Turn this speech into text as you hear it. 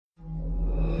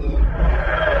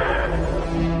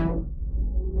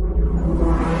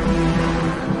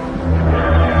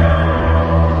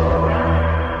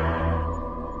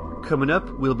Coming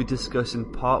up, we'll be discussing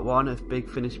part 1 of Big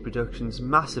Finish Productions'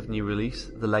 massive new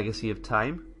release, The Legacy of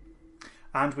Time.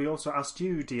 And we also asked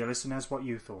you, dear listeners, what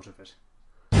you thought of it.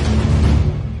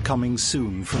 Coming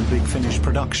soon from Big Finish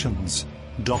Productions,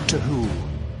 Doctor Who,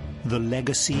 The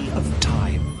Legacy of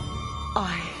Time.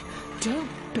 I don't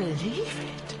believe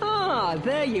it. Ah,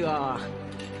 there you are.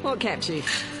 What kept you?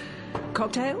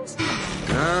 Cocktails?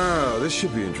 Ah, this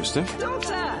should be interesting.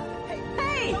 Doctor!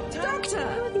 Hey, Doctor!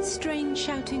 Who are these strange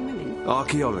shouting women?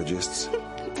 Archaeologists.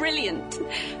 Brilliant.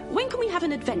 When can we have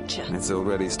an adventure? It's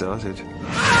already started.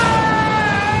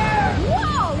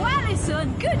 Whoa,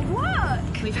 Alison, good work!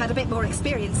 We've had a bit more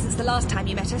experience since the last time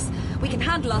you met us. We can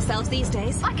handle ourselves these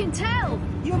days. I can tell.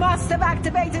 You must have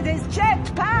activated his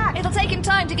jetpack! It'll take him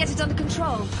time to get it under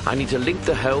control. I need to link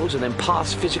the holes and then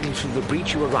pass physically through the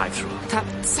breach you arrived through. That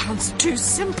sounds too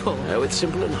simple. No, it's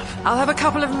simple enough. I'll have a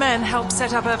couple of men help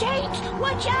set up a... Kate,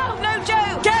 watch out! No,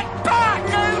 Joe! Get back!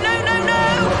 No, no, no, no!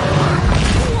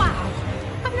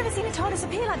 I've never seen a TARDIS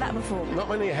appear like that before. Not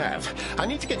many have. I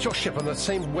need to get your ship on the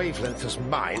same wavelength as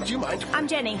mine. Do you mind? I'm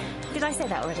Jenny. Did I say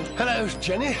that already? Hello,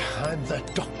 Jenny. I'm the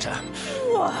Doctor.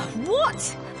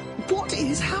 What? What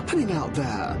is happening out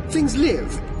there? Things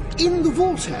live in the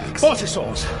vortex.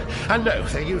 Vortisaurs. And no,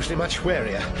 they're usually much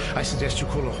warier. I suggest you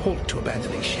call a halt to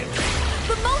abandoning ship.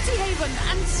 The Multihaven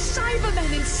and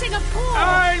Cybermen in Singapore!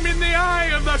 I'm in the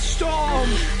eye of the storm!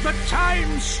 The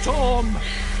time storm!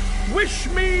 Wish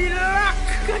me luck!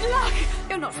 Good luck!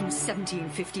 You're not from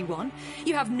 1751.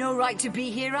 You have no right to be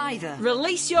here either.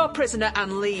 Release your prisoner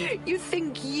and leave. You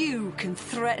think you can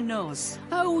threaten us?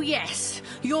 Oh, yes.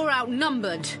 You're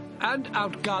outnumbered. And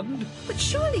outgunned. But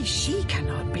surely she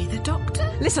cannot be the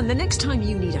Doctor. Listen, the next time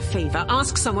you need a favour,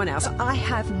 ask someone else. I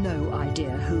have no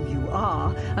idea who you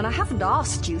are, and I haven't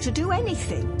asked you to do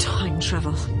anything. Time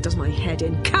travel does my head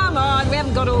in. Come on, we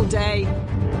haven't got all day.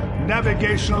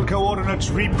 Navigational coordinates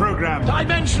reprogrammed.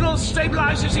 Dimensional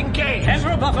stabilizers engaged.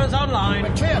 Temporal buffers online.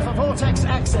 We're clear for vortex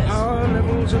access. Power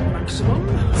levels at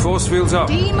maximum. Force fields up.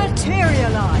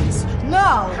 Dematerialize.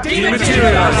 Now.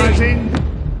 Dematerializing.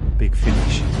 Big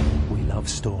Finish. We love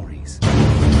stories.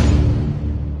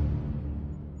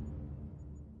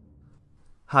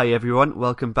 Hi everyone,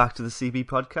 welcome back to the CB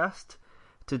podcast.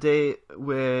 Today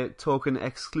we're talking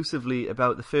exclusively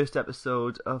about the first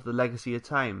episode of The Legacy of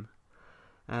Time.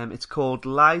 It's called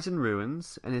Lies and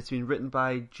Ruins, and it's been written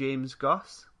by James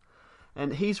Goss.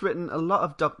 And he's written a lot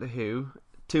of Doctor Who,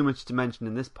 too much to mention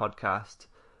in this podcast,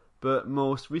 but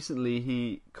most recently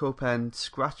he co-penned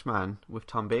Scratchman with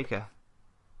Tom Baker.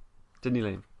 Didn't he,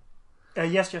 Liam?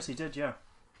 Yes, he did, yeah.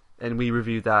 And we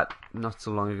reviewed that not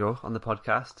so long ago on the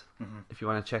podcast, if you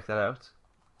want to check that out.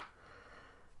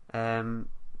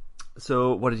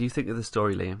 So what did you think of the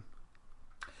story, Liam?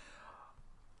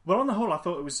 Well, on the whole, I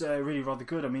thought it was really rather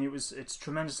good. I mean, it's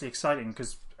tremendously exciting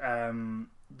because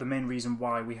the main reason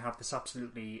why we have this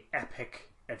absolutely epic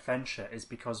adventure is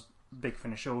because Big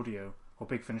Finish Audio, or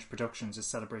Big Finish Productions, is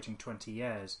celebrating 20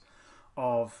 years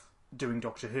of doing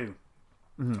Doctor Who.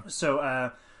 Mm-hmm.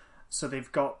 So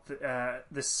they've got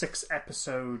this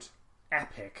 6-episode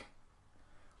epic,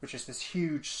 which is this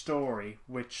huge story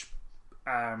which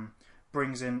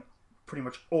brings in pretty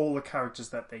much all the characters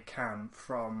that they can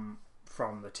from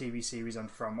the TV series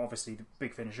and from obviously the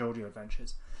Big Finish audio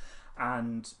adventures.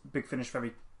 And Big Finish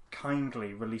very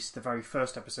kindly released the very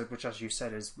first episode, which, as you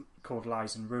said, is called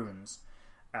Lies and Ruins,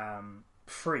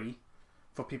 free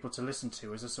for people to listen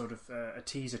to as a sort of a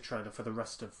teaser trailer for the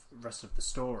rest of the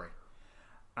story.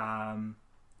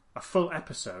 A full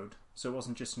episode, so it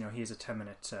wasn't just, here's a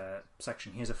 10-minute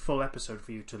section. Here's a full episode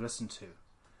for you to listen to,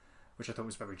 which I thought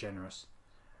was very generous.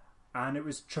 And it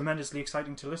was tremendously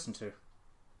exciting to listen to.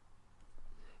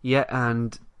 Yeah,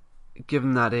 and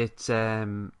given that it's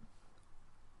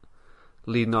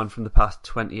leading on from the past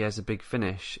 20 years of Big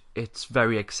Finish, it's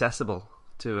very accessible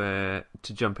to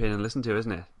jump in and listen to,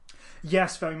 isn't it?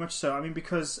 Yes, very much so. I mean,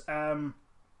 because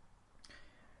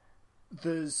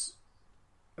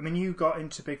you got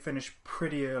into Big Finish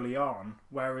pretty early on,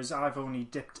 whereas I've only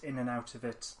dipped in and out of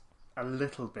it a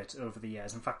little bit over the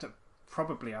years. In fact, I've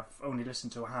only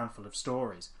listened to a handful of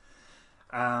stories.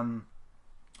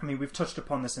 We've touched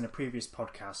upon this in a previous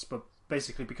podcast, but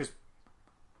basically because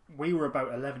we were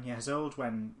about 11 years old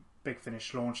when Big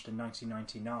Finish launched in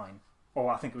 1999,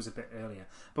 or I think it was a bit earlier.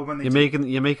 But when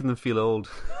you're making them feel old.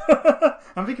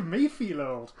 I'm making me feel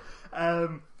old.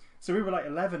 So we were like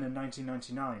 11 in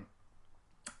 1999,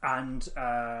 and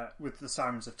with the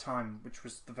Sirens of Time, which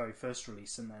was the very first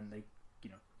release, and then they,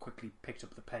 quickly picked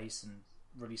up the pace and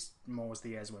released more as the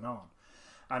years went on.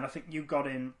 And I think you got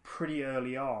in pretty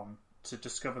early on to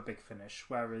discover Big Finish,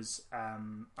 whereas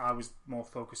I was more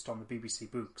focused on the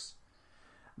BBC books.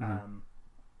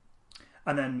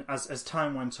 And then as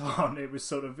time went on, it was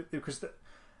sort of because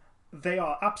they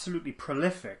are absolutely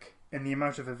prolific in the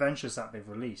amount of adventures that they've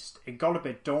released. It got a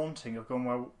bit daunting of going,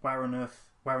 well, where on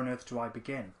earth do I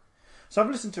begin? So I've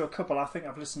listened to a couple. I think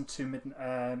I've listened to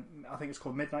I think it's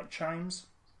called Midnight Chimes.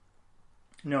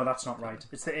 No, that's not right.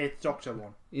 It's the 8th Doctor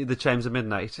one. The Chimes of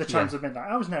Midnight. The Chimes of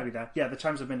Midnight. I was nearly there. Yeah, the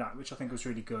Chimes of Midnight, which I think was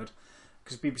really good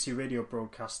because BBC Radio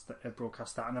broadcast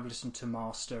that, and I've listened to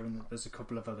Master, and there's a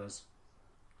couple of others.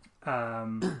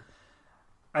 And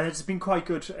it's been quite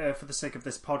good for the sake of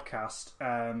this podcast,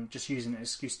 just using an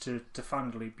excuse to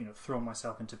finally, throw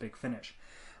myself into Big Finish.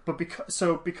 But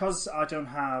because I don't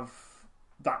have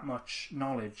that much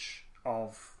knowledge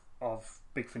of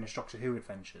Big Finish Doctor Who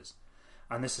adventures,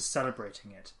 and this is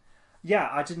celebrating it. Yeah,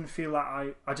 I didn't feel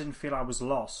I was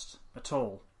lost at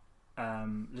all.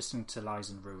 Listening to Lies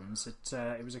and Ruins,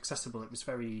 it was accessible. It was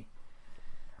very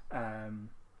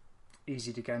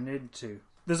easy to get into.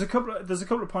 There's a couple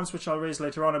of points which I'll raise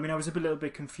later on. I mean, I was a little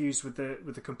bit confused with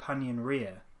the companion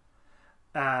Rhea,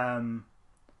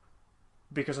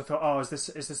 because I thought, oh, is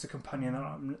this a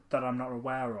companion that I'm not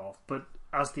aware of? But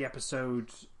as the episode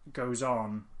goes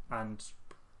on and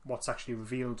what's actually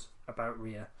revealed about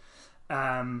Rhea,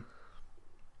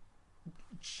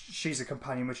 she's a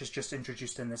companion which is just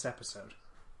introduced in this episode.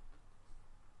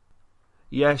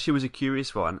 Yeah, she was a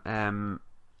curious one.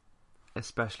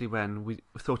 Especially when we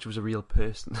thought she was a real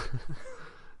person.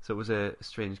 So it was a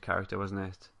strange character, wasn't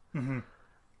it?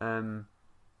 Mm-hmm.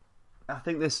 I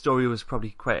think this story was probably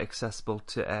quite accessible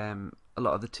to a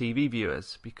lot of the TV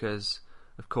viewers because,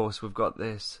 of course, we've got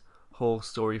this whole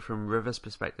story from River's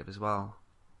perspective as well.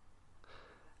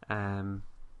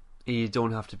 You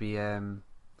don't have to be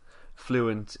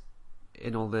fluent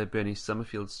in all the Bernie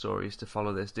Summerfield stories to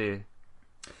follow this, do you?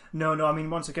 No. I mean,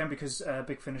 once again, because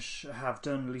Big Finish have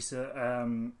done Lisa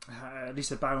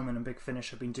Bowerman and Big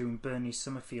Finish have been doing Bernie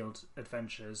Summerfield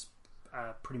adventures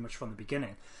pretty much from the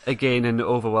beginning. Again, an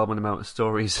overwhelming amount of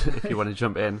stories. If you want to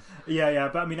jump in, yeah.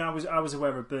 But I mean, I was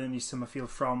aware of Bernie Summerfield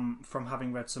from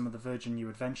having read some of the Virgin New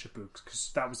Adventure books because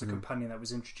that was the companion that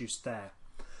was introduced there.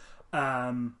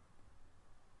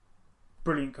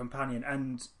 Brilliant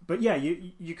companion, but yeah,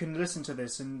 you can listen to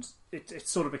this and it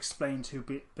sort of explains who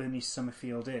Bernice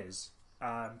Summerfield is,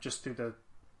 just through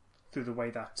the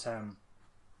way that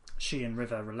she and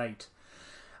River relate,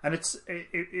 and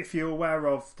if you're aware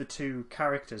of the two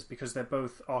characters because they're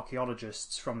both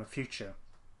archaeologists from the future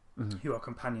who are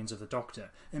companions of the Doctor,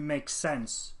 it makes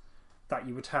sense that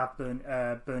you would have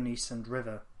Bernice and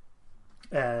River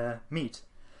meet.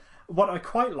 What I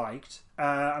quite liked,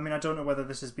 I mean, I don't know whether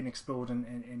this has been explored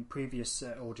in previous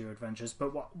audio adventures,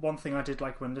 but one thing I did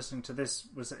like when listening to this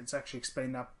was that it's actually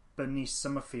explained that Bernice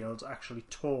Summerfield actually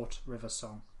taught River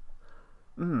song.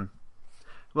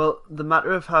 Well, the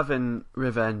matter of having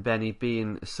River and Benny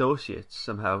being associates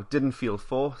somehow didn't feel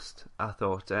forced, I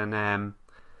thought, and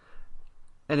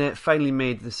it finally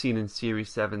made the scene in Series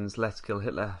 7's Let's Kill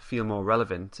Hitler feel more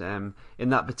relevant. In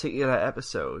that particular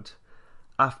episode,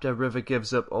 after River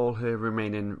gives up all her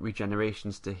remaining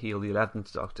regenerations to heal the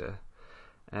 11th Doctor,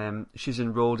 she's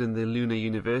enrolled in the Lunar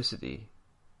University.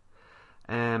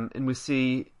 And we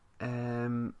see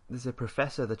there's a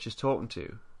professor that she's talking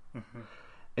to.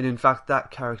 And in fact, that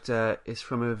character is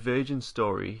from a Virgin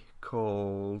story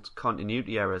called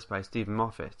Continuity Errors by Stephen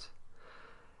Moffat.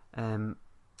 And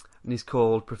he's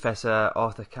called Professor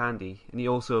Arthur Candy. And he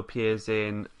also appears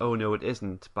in Oh No It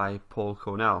Isn't by Paul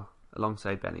Cornell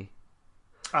alongside Benny.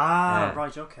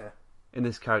 Right, okay. In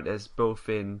this character's both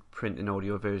in print and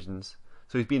audio versions,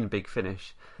 so he's been in Big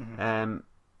Finish.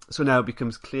 So now it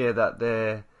becomes clear that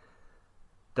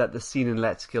the scene in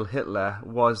Let's Kill Hitler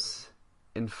was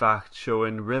in fact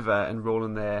showing River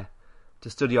enrolling there to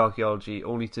study archaeology,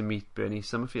 only to meet Bernie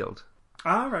Summerfield.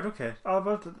 Right, okay. Oh,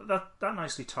 but that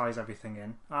nicely ties everything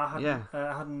in. I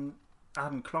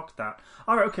hadn't clocked that.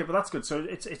 All right, okay, but that's good. So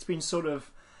it's been sort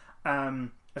of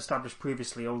established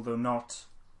previously, although not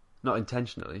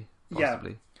intentionally,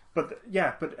 possibly.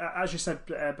 Yeah, but as you said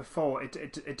before,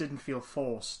 it didn't feel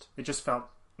forced. It just felt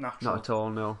natural. Not at all,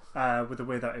 no. With the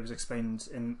way that it was explained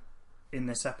in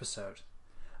this episode.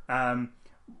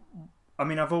 I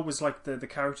mean, I've always liked the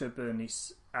character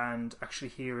Bernice, and actually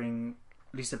hearing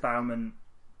Lisa Bowerman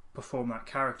perform that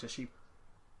character, she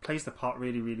plays the part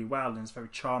really, really well, and is very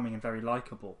charming and very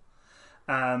likeable.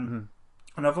 And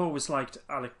I've always liked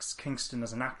Alex Kingston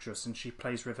as an actress, and she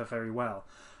plays River very well.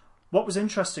 What was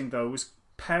interesting, though, was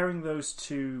pairing those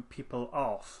two people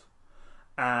off.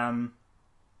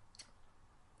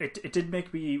 It did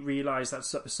make me realise that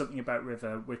something about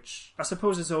River, which I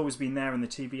suppose has always been there in the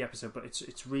TV episode, but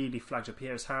it's really flagged up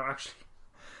here, is how actually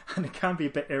and it can be a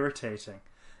bit irritating,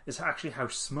 is actually how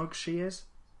smug she is.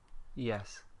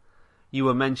 Yes. You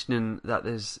were mentioning that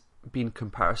there's been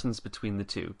comparisons between the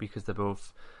two because they're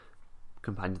both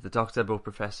companions of the Doctor, both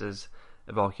professors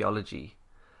of archaeology.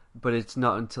 But it's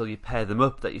not until you pair them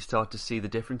up that you start to see the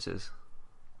differences.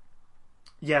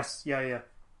 Yes, yeah.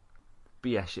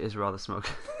 But yeah, she is rather smug.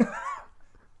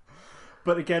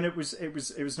 But again, it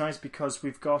was nice because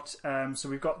we've got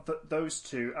those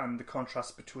two and the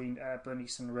contrast between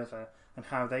Bernice and River and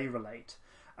how they relate,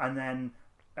 and then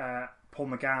Paul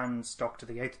McGann's Doctor,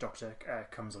 the Eighth Doctor,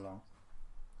 comes along,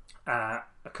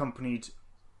 accompanied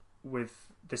with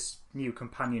this new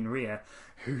companion Rhea,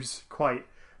 who's quite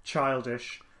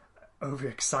childish,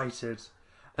 overexcited,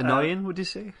 annoying. Would you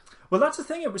say? Well, that's the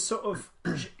thing. It was sort of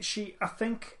she. I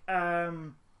think.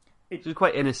 It was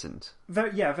quite innocent.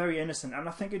 Very innocent, and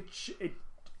I think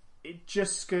it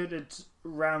just skirted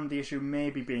around the issue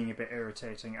maybe being a bit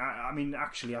irritating. I mean,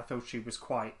 actually, I thought she was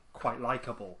quite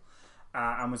likeable,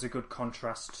 and was a good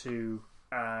contrast to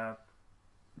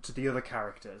the other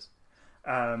characters.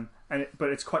 But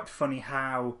it's quite funny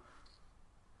how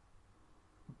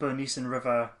Bernice and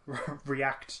River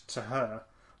react to her.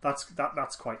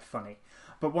 That's quite funny.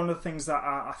 But one of the things that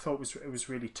I thought was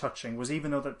really touching was, even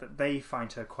though that they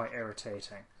find her quite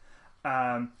irritating,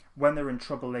 when they're in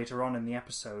trouble later on in the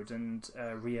episode, and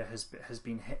Rhea has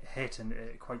been hit and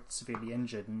quite severely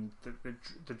injured, and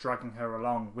they're dragging her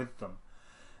along with them.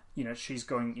 You know, she's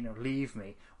going, leave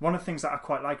me. One of the things that I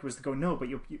quite liked was they go, no, but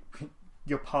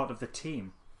you're part of the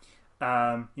team.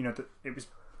 It was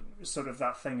sort of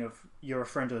that thing of, you're a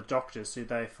friend of the Doctor's, so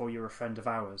therefore you're a friend of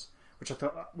ours, which I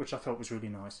thought was really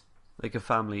nice. Like a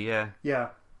family, yeah. Yeah.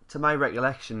 To my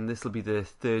recollection, this will be the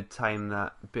third time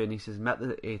that Bernice has met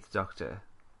the Eighth Doctor.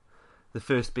 The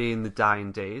first being The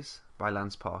Dying Days by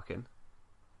Lance Parkin.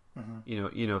 Mm-hmm.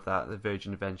 You know of that, the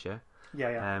Virgin Adventure.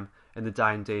 Yeah. And The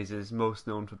Dying Days is most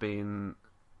known for being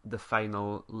the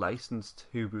final licensed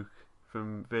Who book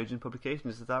from Virgin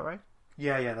Publications. Is that right?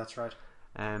 Yeah, that's right.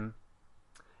 And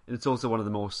it's also one of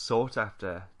the most sought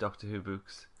after Doctor Who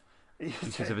books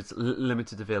because of its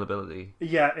limited availability.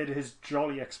 Yeah, it is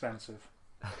jolly expensive.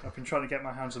 I've been trying to get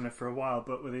my hands on it for a while,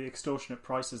 but with the extortionate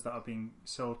prices that are being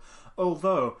sold,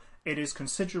 although it is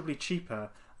considerably cheaper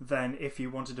than if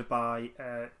you wanted to buy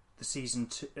the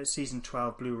season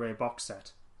 12 Blu-ray box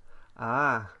set.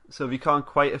 So if you can't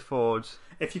quite afford,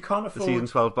 the season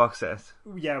 12 box set,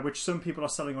 yeah, which some people are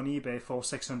selling on eBay for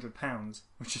 £600,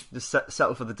 which is just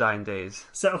settle for The Dying Days.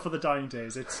 Settle for The Dying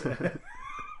Days. It's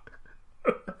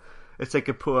it's like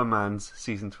a poor man's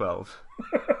season 12.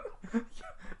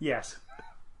 Yes.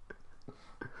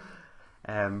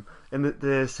 And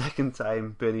the second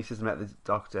time Bernice has met the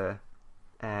Doctor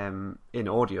in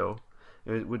audio,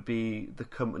 it would be The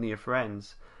Company of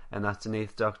Friends, and that's an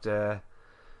Eighth Doctor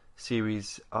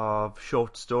series of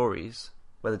short stories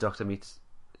where the Doctor meets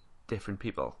different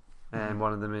people, and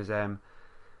one of them is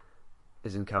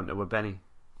his encounter with Benny,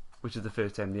 which is the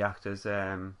first time the actors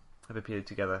have appeared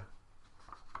together.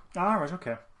 Right,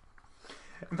 okay.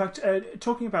 In fact,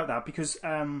 talking about that, because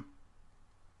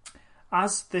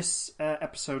as this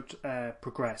episode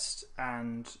progressed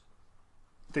and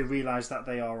they realise that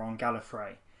they are on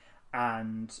Gallifrey,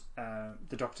 and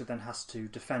the Doctor then has to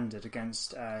defend it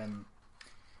against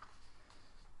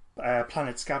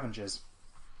planet scavengers,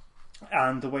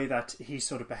 and the way that he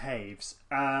sort of behaves,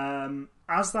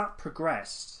 as that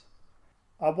progressed,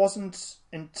 I wasn't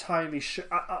entirely sure.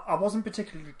 I wasn't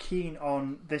particularly keen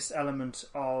on this element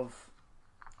of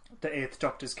the Eighth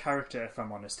Doctor's character, if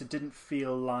I'm honest. It didn't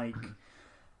feel like...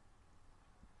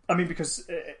 I mean, because,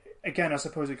 again, I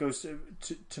suppose it goes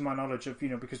to my knowledge of,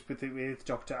 because with the Eighth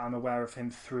Doctor, I'm aware of him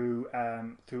through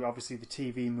obviously the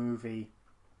TV movie,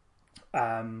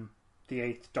 the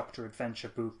Eighth Doctor Adventure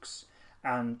books,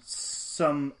 and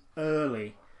some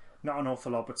early, not an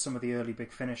awful lot, but some of the early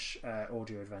Big Finish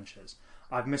audio adventures.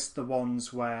 I've missed the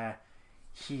ones where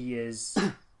he is,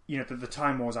 the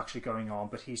Time War's actually going on,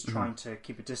 but he's trying to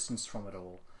keep a distance from it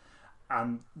all.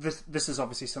 And this is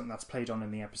obviously something that's played on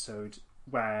in the episode,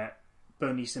 where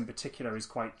Bernice in particular is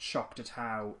quite shocked at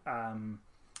how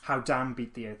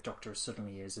downbeat the Eighth Doctor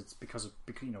suddenly is. It's because of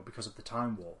the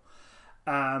Time War.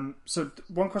 So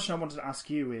one question I wanted to ask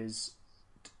you is,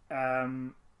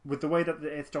 with the way that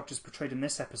the Eighth Doctor is portrayed in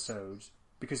this episode,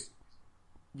 because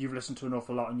you've listened to an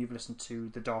awful lot and you've listened to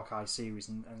the Dark Eye series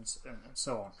and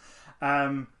so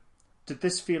on, did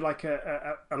this feel like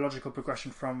a logical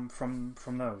progression from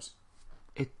those?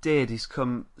 It did. He's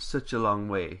come such a long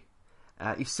way.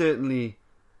 He's certainly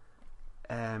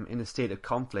in a state of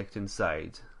conflict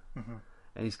inside,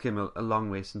 and he's come a long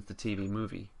way since the TV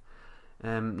movie.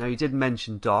 Now, you did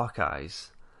mention Dark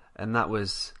Eyes, and that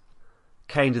was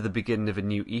kind of the beginning of a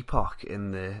new epoch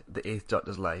in the Eighth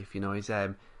Doctor's life. You know,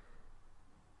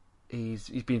 he's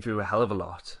been through a hell of a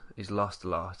lot. He's lost a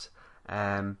lot,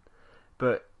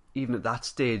 but even at that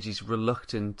stage, he's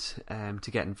reluctant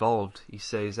to get involved. He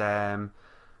says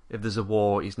if there's a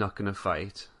war, he's not going to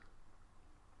fight.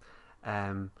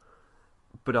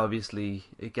 But obviously,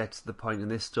 it gets to the point in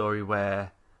this story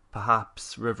where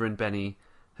perhaps River and Benny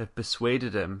have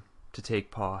persuaded him to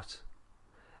take part,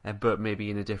 but maybe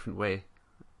in a different way,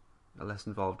 a less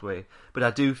involved way. But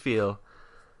I do feel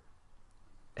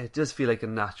it does feel like a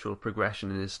natural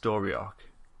progression in his story arc.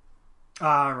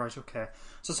 Ah, right, okay.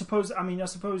 So I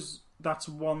suppose that's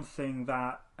one thing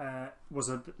that was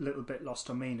a little bit lost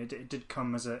on me. It did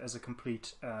come as a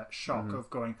complete shock of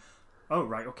going, oh,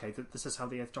 right, okay, this is how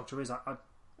the Eighth Doctor is.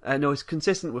 No, it's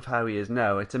consistent with how he is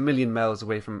now. It's a million miles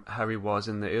away from how he was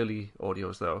in the early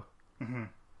audios, though. Mm-hmm.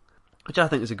 Which I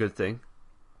think is a good thing.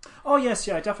 Oh, yes,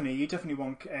 yeah, definitely. You definitely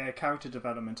want character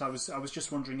development. I was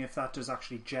just wondering if that does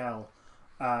actually gel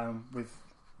with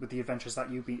the adventures that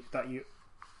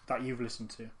you've listened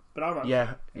to. But all right.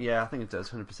 Yeah, I think it does,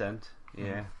 100%.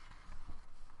 Yeah.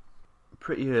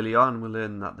 Pretty early on, we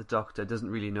learn that the Doctor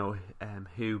doesn't really know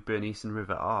who Bernice and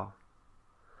River are,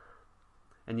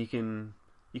 and you can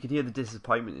hear the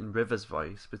disappointment in River's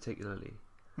voice, particularly,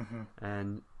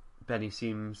 and Benny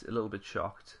seems a little bit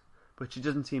shocked, but she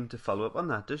doesn't seem to follow up on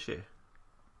that, does she?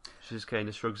 She just kind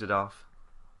of shrugs it off.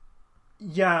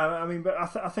 Yeah, I mean, but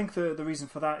I think the reason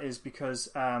for that is because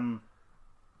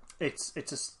it's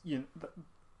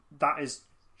that is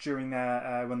during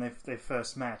their when they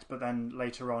first met, but then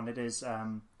later on it is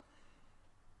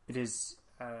the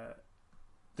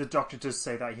Doctor does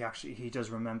say that he does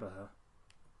remember her.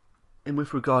 And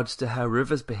with regards to how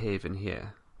River's behaving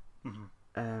here,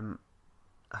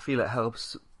 I feel it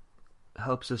helps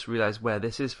us realise where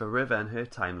this is for River and her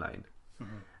timeline.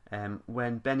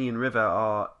 When Benny and River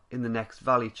are in the next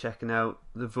valley checking out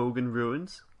the Vogan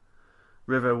ruins,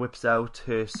 River whips out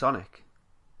her Sonic.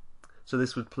 So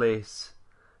this would place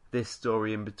this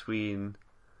story in between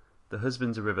the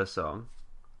Husbands of River song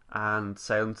and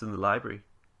Silence in the Library.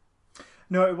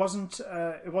 No, it wasn't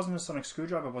a sonic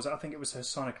screwdriver, was it? I think it was her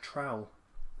sonic trowel.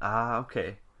 Ah,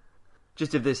 okay.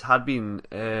 Just if this had been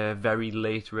a very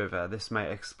late River, this might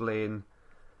explain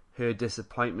her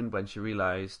disappointment when she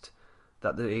realised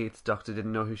that the 8th Doctor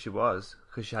didn't know who she was,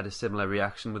 because she had a similar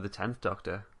reaction with the 10th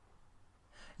Doctor.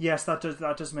 Yes, that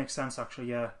does make sense, actually,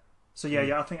 yeah. So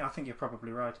yeah, I think you're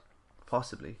probably right.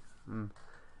 Possibly.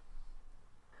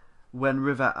 When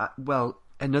River...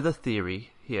 another theory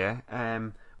here...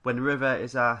 when River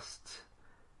is asked,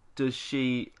 does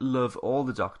she love all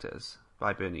the Doctors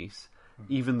by Bernice,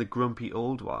 even the grumpy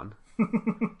old one?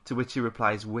 To which he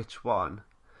replies, which one?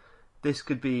 This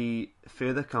could be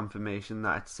further confirmation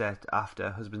that it's set after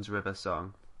Husband's River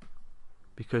song,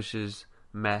 because she's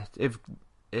met, if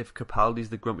Capaldi's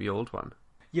the grumpy old one.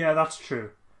 Yeah, that's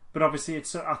true. But obviously,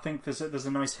 I think there's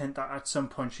a nice hint that at some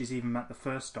point she's even met the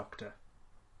first Doctor.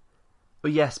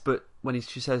 Well, yes, but when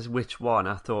she says which one,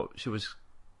 I thought she was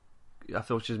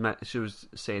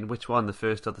saying which one, the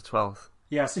first or the 12th.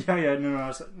 Yes, yeah,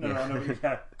 no,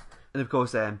 yeah. And of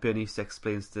course, Bernice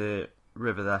explains to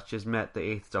River that she's met the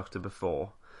 8th Doctor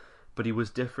before, but he was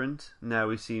different. Now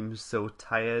he seems so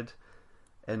tired,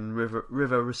 and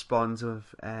River responds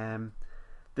with,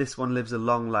 "This one lives a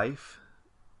long life,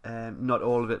 not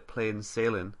all of it plain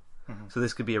sailing." So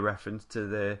this could be a reference to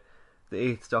the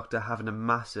 8th Doctor having a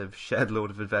massive shed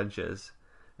load of adventures,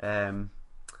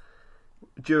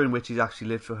 during which he's actually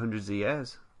lived for hundreds of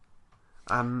years.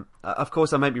 Of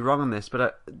course, I might be wrong on this,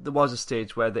 but there was a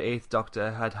stage where the 8th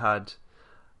Doctor had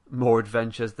more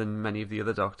adventures than many of the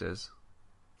other Doctors.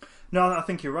 No, I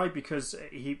think you're right, because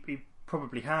he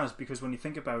probably has, because when you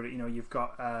think about it, you've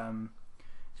got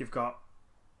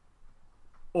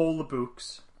all the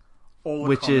books, all the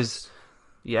which comics. Is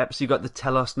yep. So you got the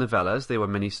Telos novellas; they were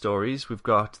mini stories. We've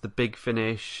got the Big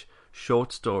Finish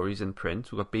short stories in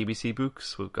print. We've got BBC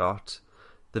books. We've got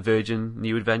the Virgin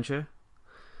New Adventure.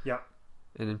 Yeah.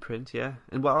 And in print, yeah.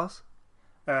 And what else?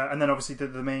 And then obviously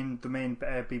the main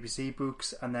BBC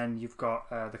books, and then you've got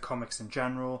the comics in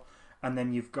general, and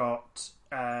then you've got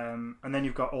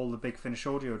all the Big Finish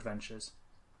audio adventures.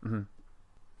 Mm-hmm.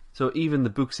 So even the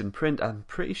books in print, I'm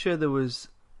pretty sure there was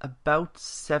about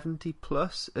 70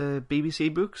 plus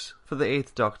BBC books for the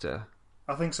 8th Doctor.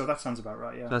 I think so. That sounds about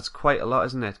right. Yeah. That's quite a lot,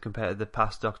 isn't it, compared to the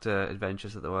past Doctor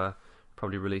adventures that they were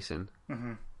probably releasing.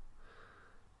 Mm-hmm.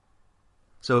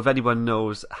 So if anyone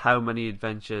knows how many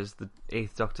adventures the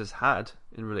 8th Doctor's had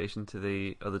in relation to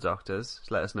the other Doctors,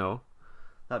 just let us know.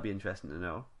 That'd be interesting to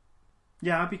know.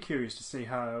 Yeah, I'd be curious to see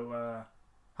how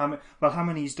How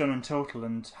many he's done in total,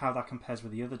 and how that compares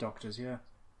with the other Doctors, yeah.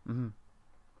 Mm-hmm.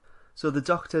 So the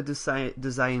Doctor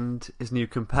designed his new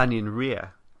companion,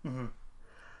 Rhea. Mm-hmm.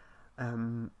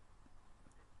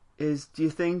 Do you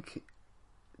think,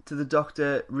 to the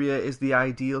Doctor, Rhea is the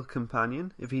ideal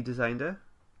companion if he designed her?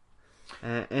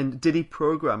 And did he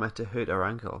program her to hurt her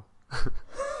ankle?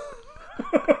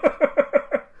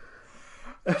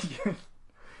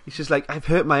 He's just like, I've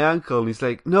hurt my ankle, and he's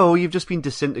like, no, you've just been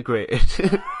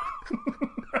disintegrated.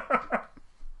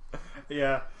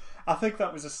 Yeah, I think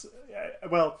that was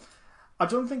well, I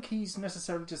don't think he's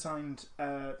necessarily designed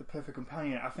the perfect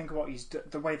companion. I think what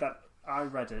the way that I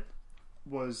read it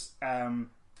was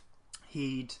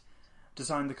he'd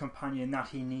designed the companion that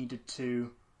he needed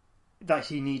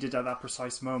at that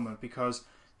precise moment, because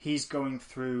he's going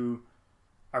through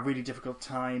a really difficult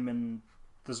time, and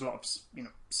there's a lot of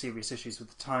serious issues with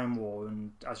the Time War,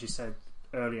 and as you said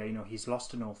earlier, he's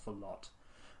lost an awful lot.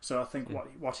 So I think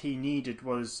what he needed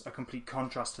was a complete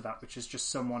contrast to that, which is just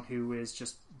someone who is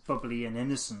just bubbly and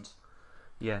innocent.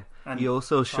 Yeah, and he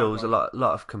also shows a lot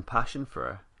of compassion for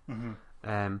her.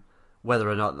 Mm-hmm. Whether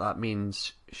or not that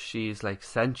means she's like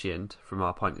sentient from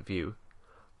our point of view,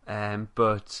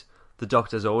 but the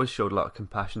Doctor's always showed a lot of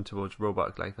compassion towards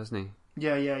robotic life, hasn't he?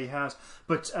 Yeah, he has.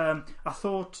 But I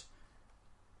thought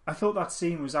that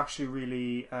scene was actually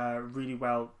really, really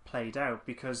well played out,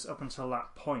 because up until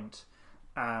that point,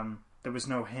 there was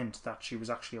no hint that she was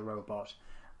actually a robot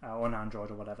or an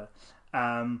android or whatever.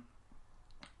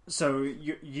 So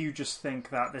you just think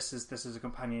that this is a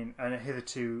companion, a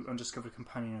hitherto undiscovered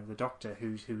companion of the Doctor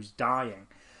who's dying,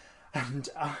 and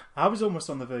I was almost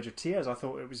on the verge of tears. I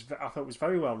thought it was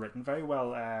very well written, very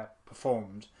well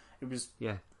performed. It was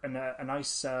a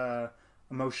nice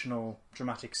emotional,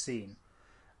 dramatic scene.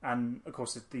 And of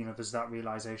course, there's that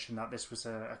realization that this was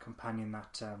a companion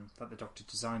that the Doctor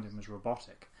designed and was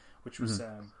robotic, which was.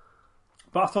 Mm-hmm.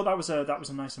 But I thought that was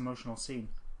a nice emotional scene.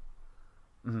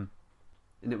 Mm-hmm.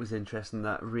 And it was interesting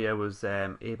that Rhea was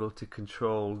able to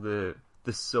control the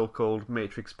so-called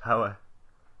Matrix power.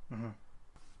 Mm-hmm.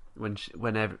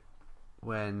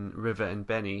 When River and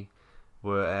Benny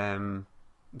were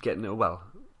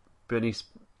Bernie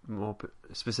more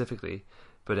specifically.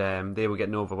 But they were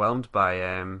getting overwhelmed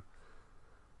by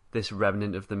this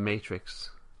remnant of the Matrix,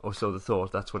 or so they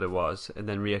thought. That's what it was. And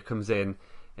then Rhea comes in,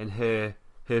 and her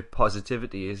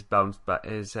positivity is thrown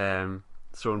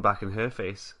back in her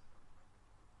face.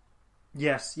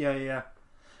 Yes, yeah. In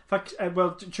fact,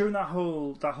 during that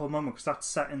whole moment, because that's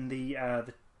set in the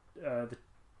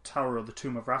tower or the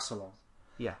tomb of Rassilon.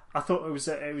 Yeah, I thought it was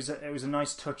a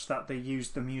nice touch that they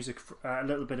used the music, a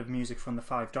little bit of music from the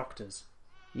Five Doctors.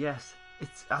 Yes.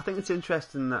 I think it's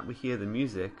interesting that we hear the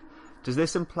music. Does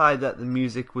this imply that the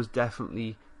music was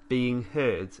definitely being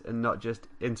heard and not just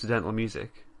incidental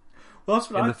music? Well,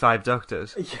 that's what the Five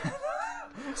Doctors. Yeah.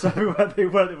 So everywhere they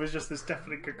were, there was just this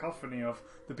definite cacophony of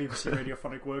the BBC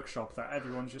Radiophonic Workshop that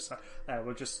everyone's just like,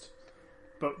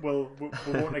 we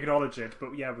won't acknowledge it,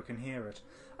 but yeah, we can hear it.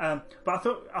 But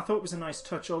I thought it was a nice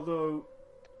touch, although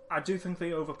I do think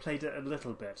they overplayed it a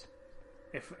little bit.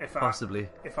 Possibly.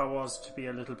 If I was to be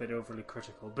a little bit overly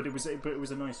critical, but it was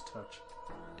a nice touch.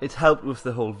 It helped with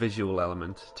the whole visual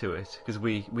element to it, because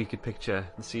we could picture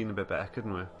the scene a bit better,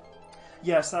 couldn't we?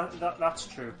 Yes, that's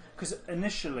true. Because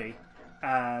initially,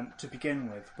 to begin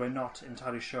with, we're not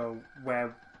entirely sure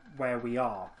where we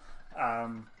are.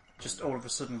 Just all of a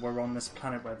sudden, we're on this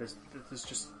planet where there's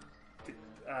just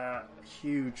a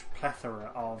huge plethora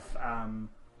of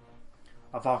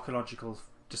archaeological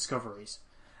discoveries.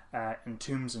 And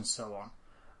tombs and so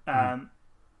on.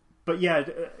 But yeah,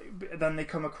 then they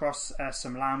come across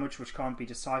some language which can't be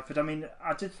deciphered. I mean,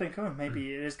 I did think,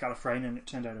 maybe it is Gallifreyan, and it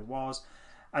turned out it was.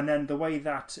 And then the way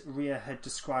that Rhea had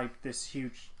described this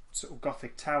huge sort of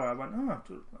Gothic tower, I went,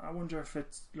 I wonder if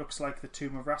it looks like the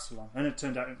tomb of Rassilon. And it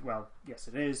turned out, well, yes,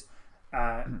 it is,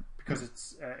 because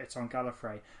it's on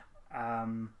Gallifrey. I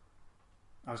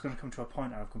was going to come to a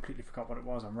point, I've completely forgot what it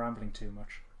was. I'm rambling too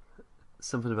much.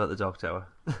 Something about the Dog Tower.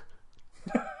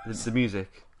 the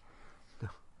music. No.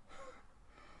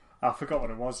 I forgot what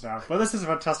it was now. Well, this is a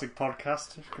fantastic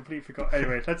podcast. I completely forgot.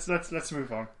 Anyway, let's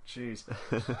move on. Jeez.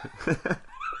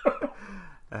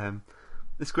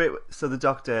 It's great. So the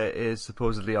Doctor is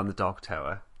supposedly on the Dog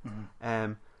Tower,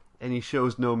 and he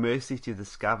shows no mercy to the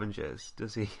scavengers,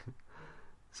 does he?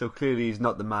 So clearly he's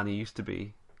not the man he used to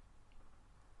be.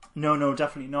 No,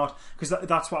 definitely not. Because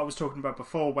that's what I was talking about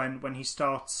before. When he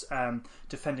starts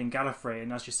defending Gallifrey,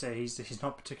 and as you say, he's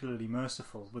not particularly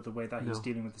merciful with the way that he's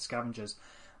dealing with the scavengers.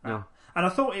 No. And I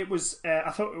thought it was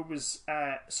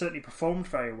certainly performed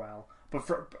very well. But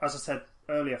as I said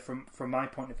earlier, from my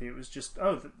point of view, it was just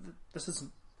this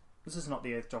is not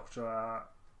the Eighth Doctor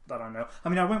that I know. I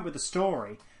mean, I went with the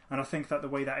story, and I think that the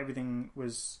way that everything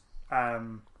was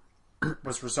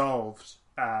resolved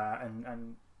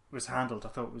and was handled, I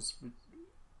thought was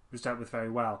dealt with very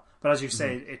well. But as you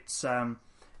say, it's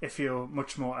if you're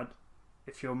much more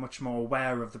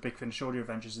aware of the Big Finish audio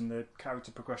adventures and the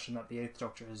character progression that the Eighth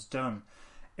Doctor has done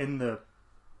in the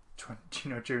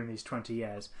during these 20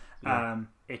 years,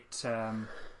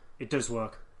 it does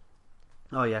work.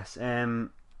 Oh yes,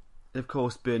 of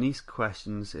course Bernice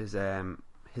questions his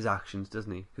actions,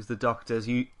 doesn't he? Because the Doctor's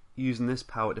using this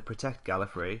power to protect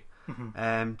Gallifrey.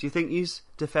 Do you think he's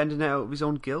defending it out of his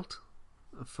own guilt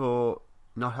for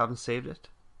not having saved it?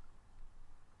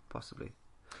 Possibly,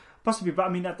 but I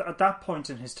mean, at that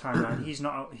point in his timeline, he's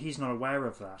not aware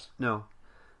of that. No,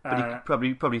 but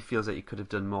he probably feels that he could have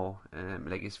done more.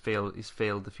 Like he's failed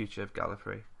the future of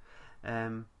Gallifrey.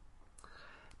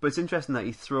 But it's interesting that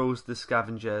he throws the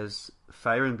scavengers'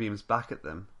 firing beams back at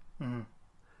them, and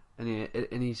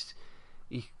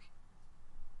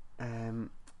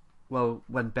well,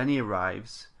 when Benny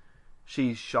arrives,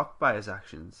 she's shocked by his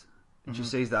actions, and she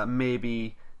says that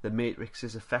maybe the Matrix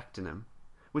is affecting him,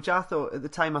 which I thought at the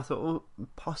time, oh,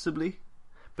 possibly,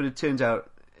 but it turns out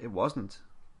it wasn't.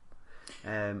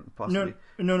 Possibly.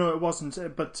 No, it wasn't.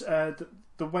 But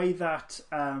the way that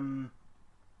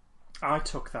I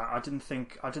took that, I didn't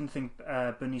think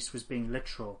Bernice was being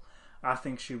literal. I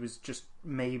think she was just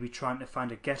maybe trying to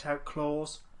find a get-out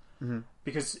clause,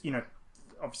 because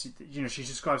obviously, she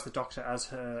describes the Doctor as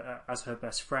her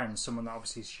best friend, someone that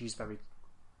obviously she's very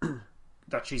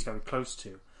close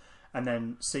to, and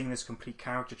then seeing this complete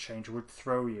character change would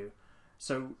throw you.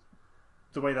 So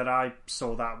the way that I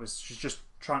saw that was she's just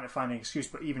trying to find an excuse,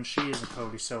 but even she isn't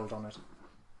totally sold on it.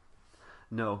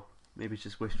 No, maybe it's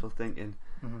just wishful thinking.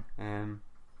 And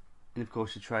of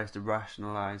course she tries to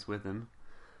rationalise with him,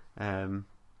 and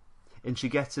she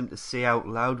gets him to say out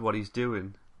loud what he's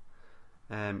doing.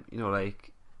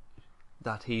 Like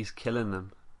that he's killing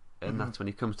them, and that's when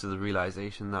he comes to the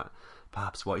realisation that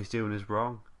perhaps what he's doing is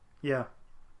wrong. Yeah,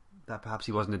 that perhaps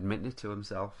he wasn't admitting it to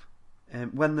himself.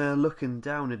 When they're looking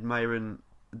down, admiring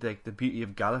the beauty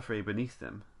of Gallifrey beneath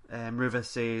them, River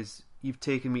says, "You've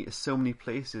taken me to so many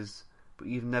places, but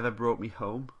you've never brought me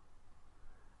home."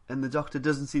 And the Doctor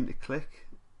doesn't seem to click,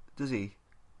 does he?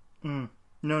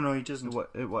 No, he doesn't.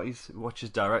 What she's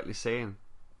directly saying.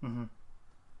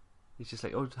 He's just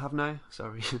like, "Oh, haven't I?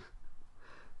 Sorry."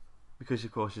 Because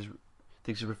of course she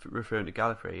thinks she's referring to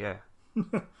Gallifrey. Yeah.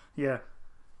 Yeah.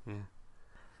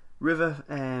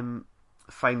 River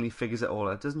finally figures it all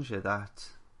out, doesn't she? That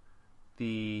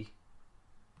the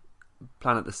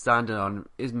planet they're standing on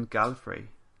isn't Gallifrey.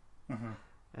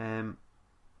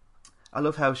 I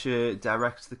love how she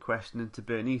directs the question into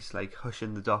Bernice, like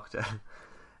hushing the Doctor.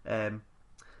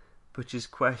 But she's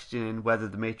questioning whether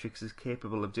the Matrix is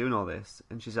capable of doing all this,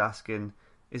 and she's asking,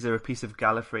 is there a piece of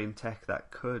Gallifreyan tech that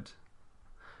could?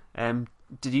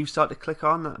 Did you start to click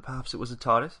on that perhaps it was a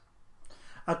TARDIS?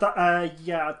 At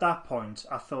that point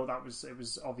I thought it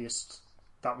was obvious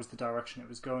that was the direction it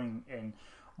was going in.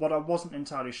 What I wasn't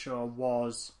entirely sure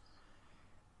was,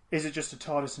 is it just a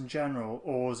TARDIS in general,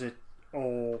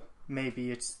 or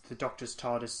maybe it's the Doctor's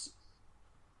TARDIS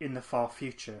in the far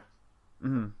future?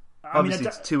 Obviously,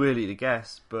 it's too early to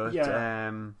guess, but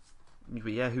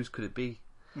whose could it be?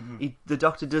 The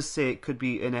Doctor does say it could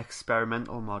be an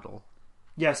experimental model.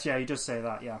 Yes, he does say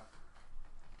that, yeah.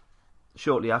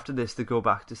 Shortly after this, they go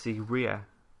back to see Rhea,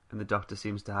 and the Doctor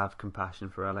seems to have compassion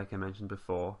for her, like I mentioned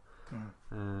before.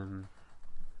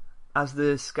 As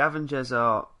the scavengers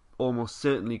are almost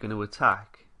certainly going to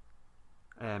attack,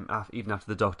 even after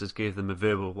the Doctors gave them a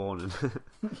verbal warning,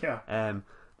 the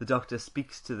Doctor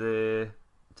speaks to the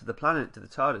planet, to the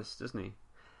TARDIS, doesn't he?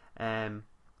 And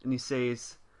he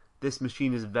says, "This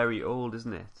machine is very old,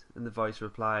 isn't it?" And the voice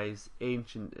replies,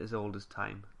 "Ancient as old as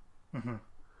time."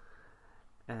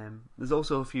 There's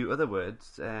also a few other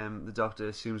words. The Doctor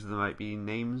assumes there might be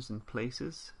names and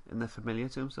places, and they're familiar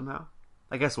to him somehow.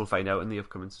 I guess we'll find out in the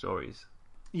upcoming stories.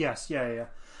 Yes, yeah.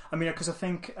 I mean, because I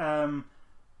think,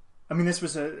 this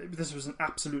was an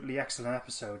absolutely excellent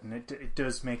episode, and it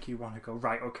does make you want to go,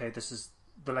 right, okay, this is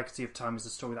the Legacy of Time is a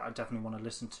story that I definitely want to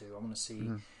listen to. I want to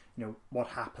see, what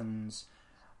happens,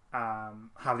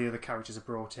 how the other characters are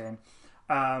brought in,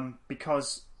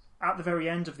 because at the very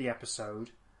end of the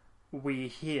episode, we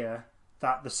hear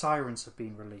that the sirens have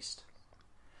been released.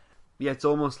 Yeah, it's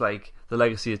almost like the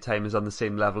Legacy of Time is on the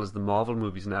same level as the Marvel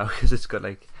movies now, because it's got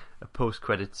like a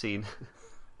post-credit scene.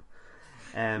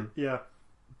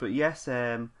 But yes,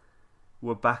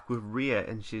 we're back with Rhea,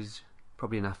 and she's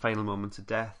probably in her final moments of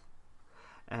death.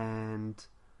 and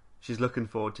she's looking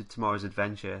forward to tomorrow's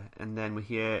adventure, and then we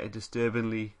hear a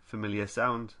disturbingly familiar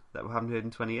sound that we haven't heard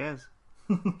in 20 years.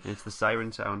 It's the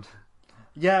siren sound.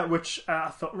 Yeah, which I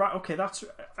thought, right, okay, that's...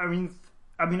 I mean,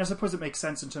 I suppose it makes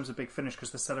sense in terms of Big Finish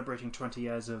because they're celebrating 20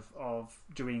 years of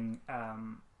doing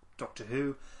Doctor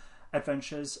Who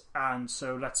adventures, and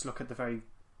so let's look at the very...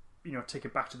 take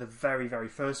it back to the very, very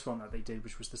first one that they did,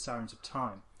 which was the Sirens of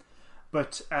Time.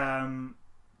 But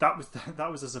that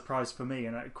was a surprise for me,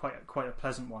 and quite a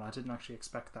pleasant one. I didn't actually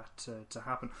expect that to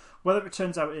happen. Whether it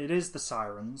turns out it is the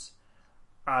Sirens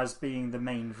as being the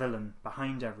main villain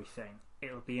behind everything,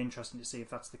 it'll be interesting to see if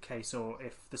that's the case, or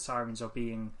if the Sirens are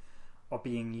being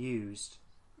used.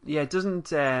 Yeah, it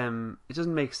doesn't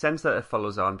make sense that it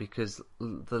follows on, because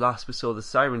the last we saw the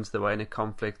Sirens, they were in a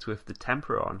conflict with the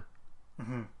Temperon,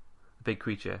 the big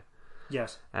creature.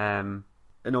 Yes. And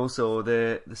also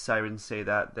the Sirens say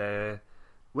that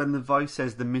when the voice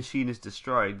says the machine is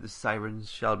destroyed, the Sirens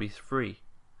shall be free.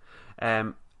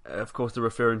 Of course, they're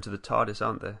referring to the TARDIS,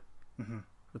 aren't they? Mm-hmm.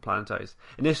 The Planetize.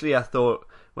 Initially, I thought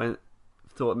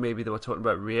maybe they were talking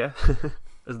about Rhea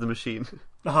as the machine.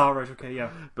 Oh, right, okay, yeah.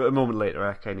 But a moment later,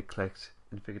 I kind of clicked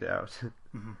and figured it out.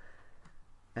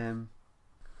 Mm-hmm.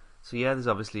 So yeah, there's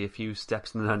obviously a few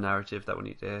steps in the narrative that we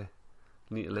need to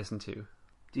listen to.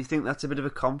 Do you think that's a bit of a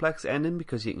complex ending,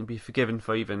 because you can be forgiven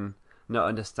for even not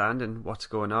understanding what's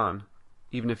going on,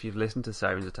 even if you've listened to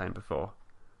Sirens of Time before?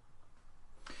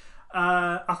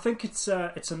 I think it's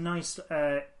a nice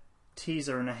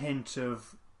teaser and a hint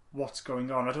of what's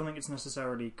going on. I don't think it's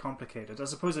necessarily complicated. I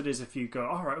suppose it is if you go,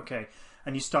 all right, okay,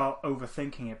 and you start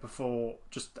overthinking it before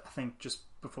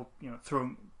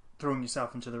throwing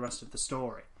yourself into the rest of the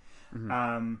story.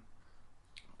 Mm-hmm.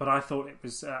 But I thought it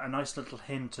was a nice little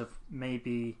hint of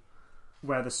maybe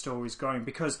where the story's going,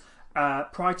 because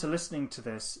prior to listening to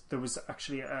this, there was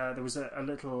actually a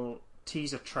little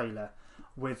teaser trailer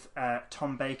with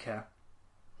Tom Baker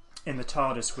in the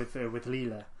TARDIS with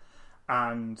Leela,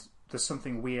 and there's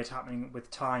something weird happening with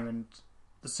time, and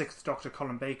the Sixth Doctor,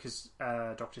 Colin Baker's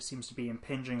Doctor, seems to be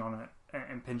impinging on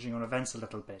events a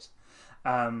little bit.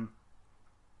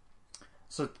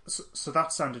 So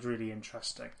that sounded really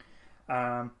interesting.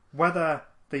 Whether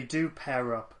they do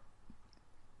pair up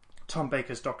Tom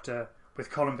Baker's Doctor with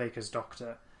Colin Baker's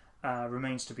Doctor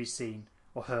remains to be seen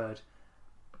or heard.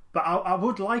 But I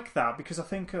would like that, because I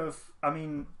think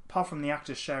apart from the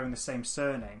actors sharing the same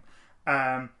surname,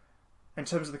 in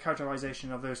terms of the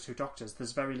characterization of those two Doctors,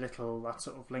 there's very little that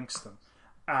sort of links them.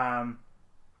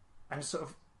 And sort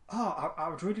of, I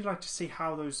would really like to see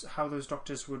how those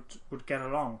Doctors would get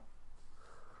along.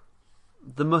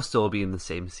 They must all be in the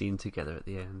same scene together at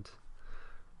the end.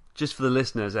 Just for the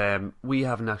listeners, we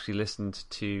haven't actually listened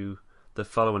to the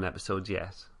following episodes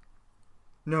yet.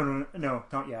 No,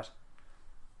 not yet.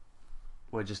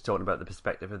 We're just talking about the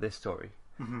perspective of this story.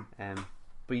 Mm-hmm.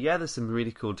 But yeah, there's some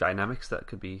really cool dynamics that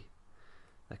could be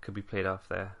played off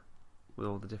there with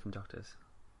all the different Doctors.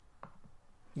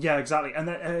 Yeah, exactly.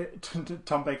 And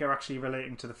Tom Baker actually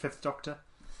relating to the Fifth Doctor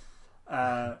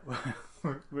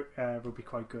would be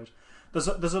quite good. There's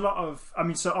a lot of...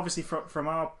 so obviously from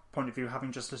our point of view,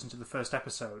 having just listened to the first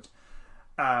episode,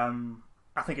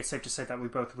 I think it's safe to say that we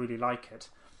both really like it.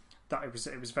 That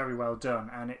it was very well done,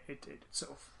 and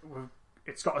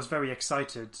it's got us very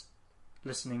excited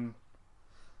listening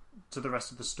to the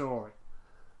rest of the story.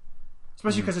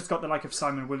 Especially because it's got the like of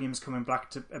Simon Williams coming back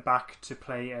to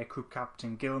play Group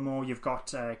Captain Gilmore. You've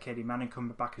got Katie Manning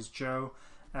coming back as Jo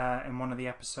in one of the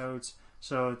episodes.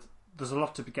 So there's a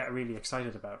lot to get really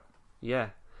excited about. Yeah.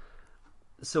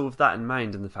 So with that in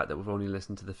mind, and the fact that we've only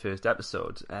listened to the first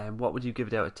episode, what would you give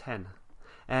it out of 10?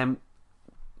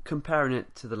 Comparing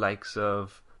it to the likes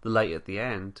of The Light at the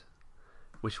End,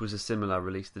 which was a similar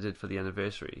release they did for the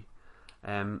anniversary,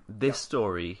 this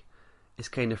story is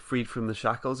kind of freed from the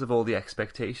shackles of all the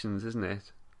expectations, isn't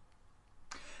it?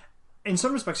 In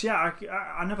some respects, yeah.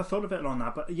 I never thought of it along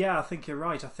that, but yeah, I think you're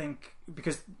right. I think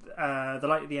because The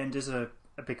Light at the End is a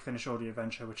Big Finish audio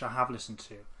adventure, which I have listened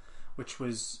to, which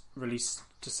was released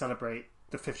to celebrate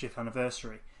the 50th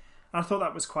anniversary. And I thought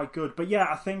that was quite good. But yeah,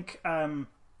 I think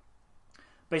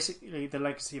basically The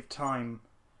Legacy of Time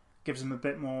gives them a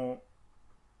bit more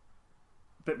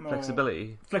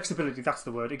flexibility. Flexibility, that's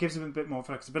the word. It gives them a bit more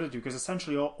flexibility, because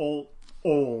essentially all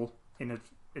in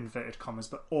inverted commas,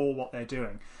 but all what they're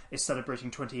doing is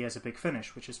celebrating 20 years of Big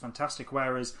Finish, which is fantastic.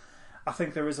 Whereas I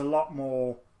think there is a lot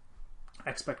more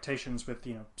expectations with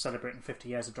celebrating 50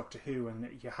 years of Doctor Who, and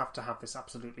you have to have this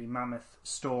absolutely mammoth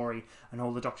story, and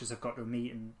all the Doctors have got to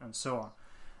meet and so on.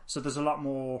 So there's a lot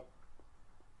more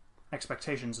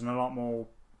expectations and a lot more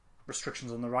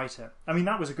restrictions on the writer.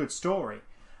 That was a good story,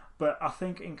 But I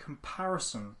think in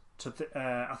comparison to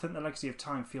I think the Legacy of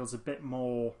Time feels a bit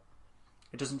more.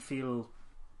 It doesn't feel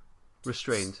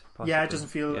restrained. Possibly. Yeah, it doesn't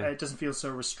feel. Yeah. It doesn't feel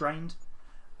so restrained.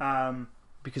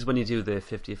 Because when you do the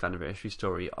 50th anniversary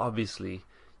story, obviously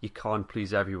you can't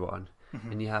please everyone,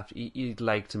 and you'd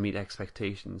like to meet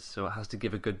expectations, so it has to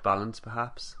give a good balance,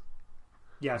 perhaps.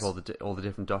 Yes. Of all the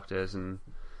different Doctors and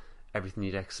everything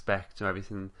you'd expect, or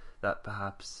everything that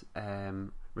perhaps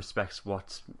respects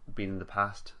what's been in the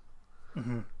past.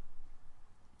 Mm-hmm.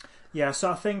 Yeah,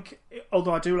 so I think,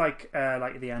 although I do like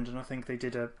the end, and I think they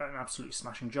did an absolutely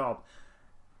smashing job.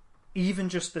 Even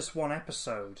just this one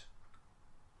episode,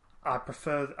 I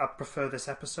prefer this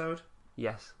episode.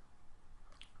 Yes.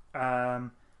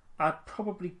 I'd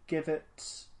probably give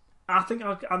it. I think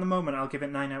at the moment I'll give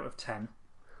it 9 out of 10.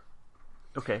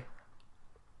 Okay.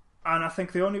 And I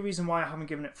think the only reason why I haven't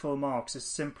given it full marks is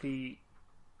simply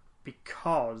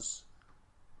because,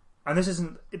 and this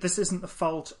isn't the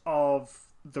fault of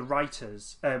the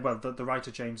writers. The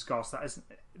writer James Goss.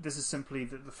 This is simply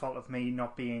the fault of me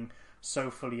not being so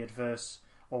fully adverse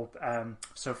or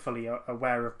so fully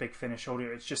aware of Big Finish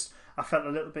audio. It's just I felt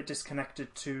a little bit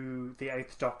disconnected to the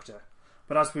Eighth Doctor.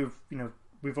 But as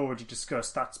we've already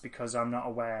discussed, that's because I'm not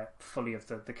aware fully of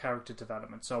the character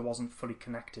development, so I wasn't fully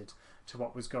connected to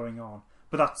what was going on.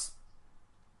 But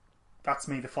that's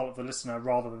me, the fault of the listener,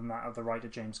 rather than that of the writer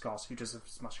James Goss, who does a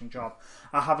smashing job.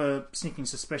 I have a sneaking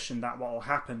suspicion that what will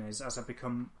happen is, as I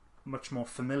become much more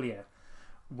familiar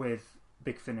with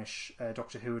Big Finish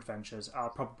Doctor Who adventures, I'll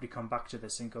probably come back to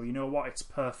this and go, you know what, it's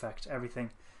perfect,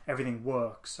 everything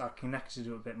works. I connected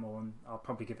to it a bit more, and I'll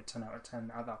probably give it 10 out of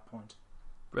 10 at that point.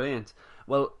 Brilliant.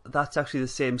 Well, that's actually the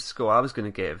same score I was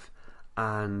going to give,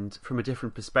 and from a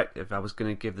different perspective, I was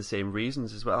going to give the same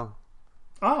reasons as well.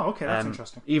 Oh, okay, that's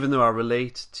interesting. Even though I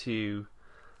relate to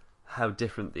how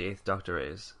different the Eighth Doctor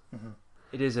is,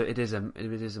 it is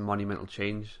a monumental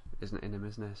change, isn't it, in him,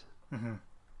 isn't it?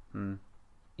 Mm-hmm.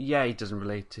 Yeah, he doesn't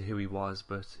relate to who he was,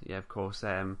 but yeah, of course,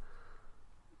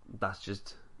 that's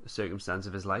just a circumstance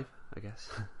of his life, I guess.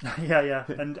 yeah.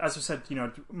 And as I said,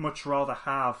 I'd much rather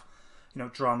have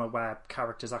drama where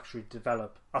characters actually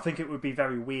develop. I think it would be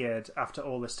very weird after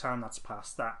all this time that's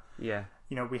passed that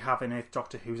we have an Eighth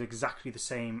Doctor who's exactly the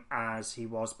same as he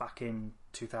was back in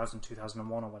 2000,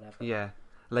 2001 or whatever. Yeah,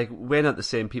 like we're not the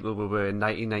same people we were in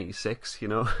 1996.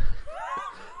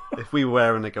 If we were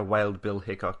wearing like a Wild Bill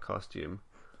Hickok costume,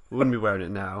 we wouldn't be wearing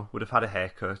it now. Would have had a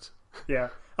haircut. Yeah,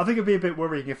 I think it'd be a bit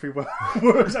worrying if we were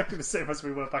exactly the same as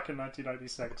we were back in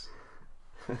 1996.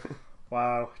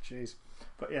 Wow, jeez.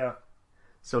 But yeah.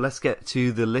 So let's get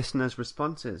to the listeners'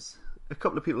 responses. A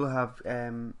couple of people have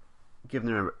given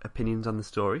their opinions on the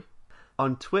story.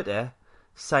 On Twitter,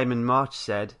 Simon March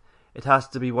said, "It has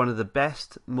to be one of the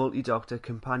best multi-Doctor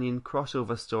companion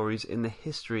crossover stories in the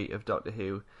history of Doctor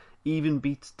Who. Even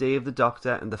beats Day of the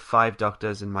Doctor and the Five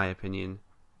Doctors, in my opinion."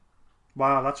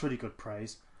 Wow, that's really good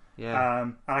praise. Yeah.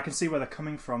 And I can see where they're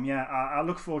coming from. Yeah, I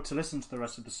look forward to listening to the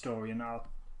rest of the story, and I'll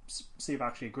see if I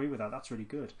actually agree with that. That's really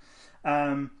good.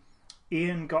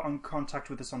 Ian got in contact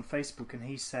with us on Facebook, and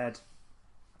he said,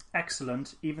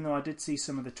 "Excellent. Even though I did see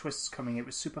some of the twists coming, it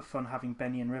was super fun having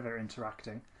Benny and River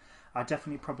interacting. I'd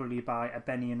definitely probably buy a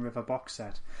Benny and River box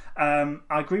set." I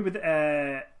agree with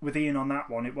Ian on that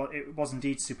one. It was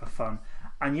indeed super fun,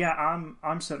 and yeah,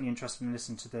 I'm certainly interested in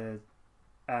listening to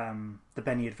the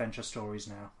Benny adventure stories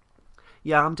now.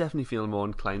 Yeah, I'm definitely feeling more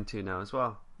inclined to now as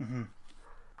well. Mm-hmm.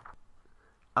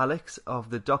 Alex of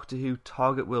the Doctor Who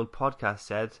Target World podcast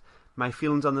said, "My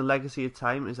feelings on the Legacy of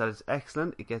Time is that it's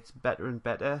excellent, it gets better and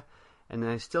better, and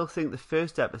I still think the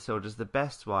first episode is the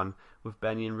best one with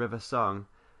Benny and River Song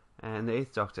and the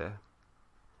Eighth Doctor."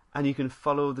 And you can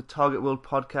follow the Target World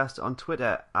podcast on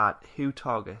Twitter at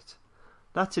WhoTarget.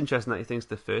 That's interesting that he thinks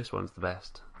the first one's the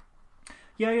best.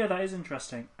 Yeah, that is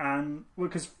interesting. And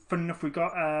because funny enough, we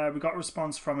got a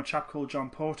response from a chap called John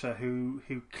Porter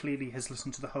who clearly has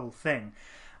listened to the whole thing,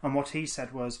 and what he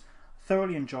said was,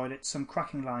 "Thoroughly enjoyed it. Some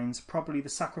cracking lines. Probably the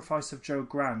sacrifice of Joe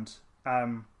Grant,"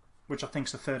 which I think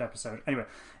is the third episode. Anyway,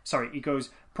 sorry. He goes,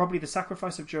 "Probably the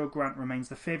sacrifice of Joe Grant remains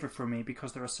the favourite for me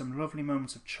because there are some lovely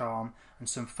moments of charm and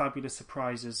some fabulous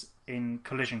surprises in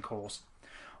Collision Course.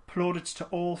 Plaudits to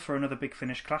all for another Big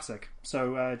Finish classic."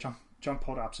 So John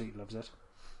Porter absolutely loves it.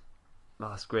 Oh,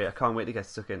 that's great. I can't wait to get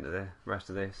stuck into the rest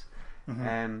of this.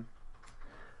 Mm-hmm.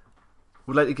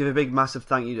 We'd like to give a big massive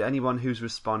thank you to anyone who's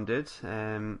responded.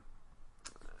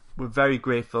 We're very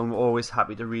grateful and we're always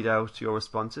happy to read out your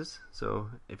responses,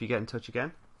 so if you get in touch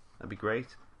again, that'd be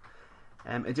great.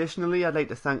 Additionally, I'd like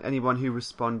to thank anyone who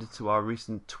responded to our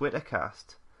recent Twitter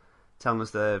cast telling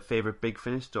us their favourite Big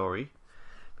Finish story,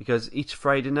 because each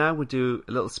Friday now we do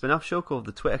a little spin-off show called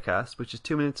the Twittercast, which is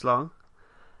 2 minutes long,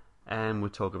 and we'll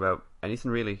talk about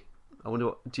anything really. I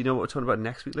wonder, do you know what we're talking about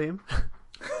next week, Liam?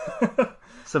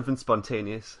 Something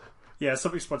spontaneous. Yeah,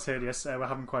 something spontaneous. We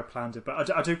haven't quite planned it,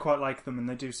 but I do quite like them, and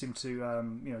they do seem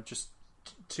to, just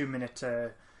 2 minute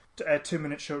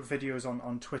short videos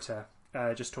on Twitter,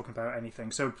 just talking about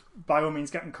anything. So by all means,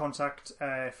 get in contact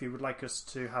if you would like us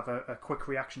to have a quick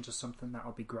reaction to something.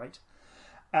 That'll be great.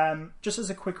 Just as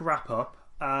a quick wrap up,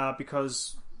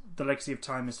 because the Legacy of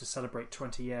Time is to celebrate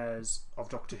 20 years of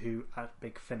Doctor Who at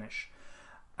Big Finish.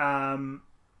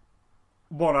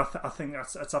 One, I think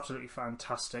that's absolutely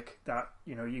fantastic that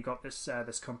you got this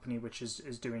company which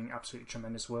is doing absolutely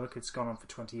tremendous work. It's gone on for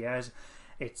 20 years.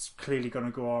 It's clearly going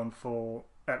to go on for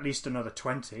at least another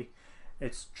 20.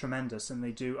 It's tremendous, and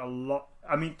they do a lot.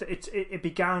 I mean, it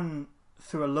began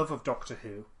through a love of Doctor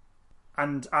Who,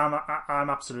 and I'm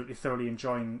absolutely thoroughly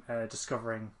enjoying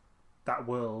discovering that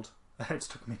world. It's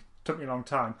took me a long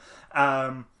time,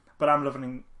 but I'm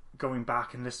loving going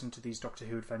back and listening to these Doctor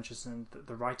Who adventures, and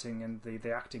the writing and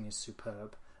the acting is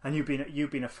superb. And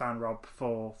you've been a fan, Rob,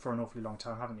 for an awfully long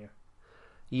time, haven't you?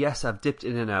 Yes, I've dipped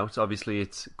in and out. Obviously,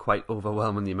 it's quite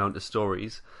overwhelming, the amount of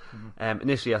stories. Mm-hmm.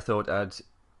 Initially, I thought I'd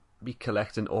be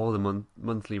collecting all the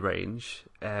monthly range.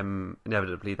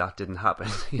 Inevitably, that didn't happen.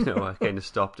 I kind of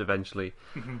stopped eventually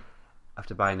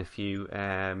after buying a few.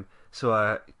 So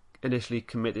I initially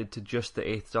committed to just the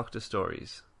 8th Doctor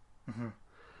stories. Mm-hmm.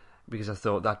 Because I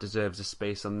thought that deserves a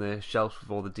space on the shelf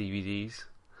with all the DVDs.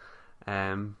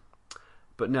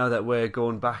 But now that we're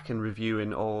going back and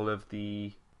reviewing all of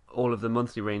the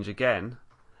monthly range again,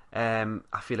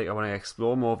 I feel like I want to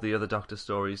explore more of the other Doctor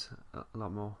stories a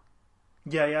lot more.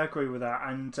 Yeah, I agree with that.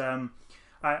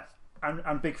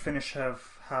 And Big Finish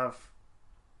have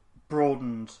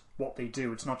broadened what they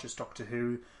do. It's not just Doctor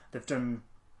Who. They've done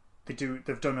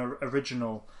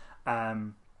original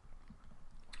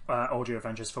audio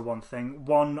adventures, for one thing.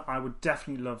 One I would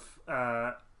definitely love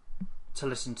to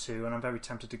listen to, and I'm very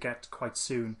tempted to get quite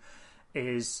soon,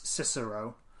 is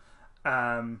Cicero,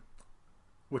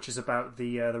 which is about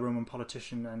the Roman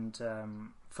politician and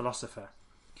philosopher.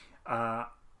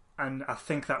 And I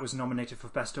think that was nominated for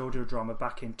Best Audio Drama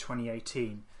back in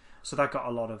 2018. So that got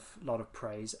a lot of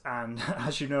praise. And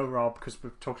as you know, Rob, because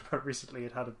we've talked about it recently,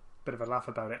 it had a bit of a laugh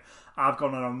about it. I've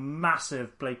gone on a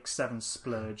massive Blake 7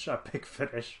 splurge at Big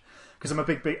Finish because I'm a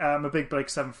big Blake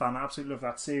 7 fan. I absolutely love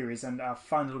that series, and I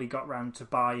finally got round to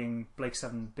buying Blake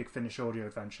 7 Big Finish audio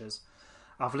adventures.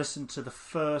 I've listened to the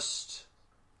first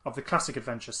of the classic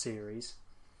adventure series,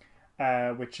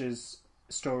 which is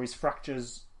stories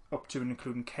Fractures up to and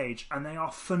including Cage, and they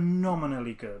are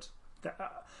phenomenally good.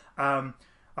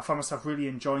 I found myself really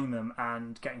enjoying them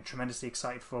and getting tremendously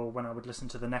excited for when I would listen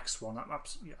to the next one. I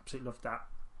absolutely loved that.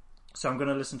 So I'm going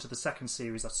to listen to the second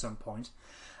series at some point.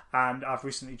 And I've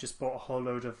recently just bought a whole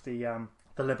load of the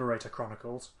Liberator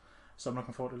Chronicles. So I'm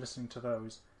looking forward to listening to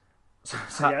those.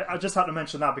 So yeah, I just had to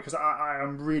mention that because I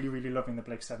am really, really loving the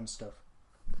Blake 7 stuff.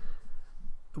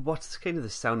 What's kind of the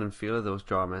sound and feel of those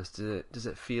dramas? Does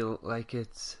it feel like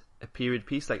it's a period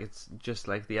piece, like it's just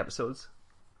like the episodes?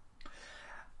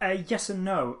 Yes and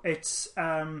no. It's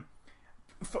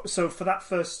so for that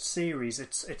first series,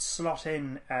 it's slot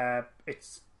in.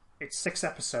 It's 6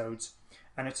 episodes,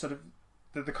 and it's sort of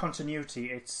the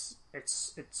continuity. It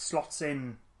slots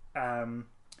in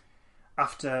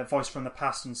after Voice from the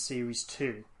Past in series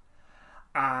 2,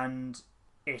 and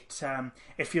it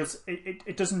feels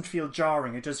it doesn't feel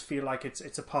jarring. It does feel like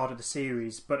it's a part of the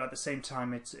series, but at the same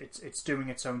time, it's doing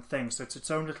its own thing. So it's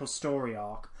its own little story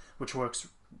arc, which works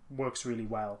really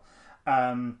well.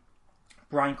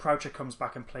 Brian Croucher comes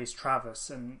back and plays Travis,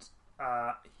 and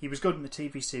he was good in the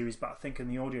TV series, but I think in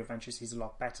the audio adventures he's a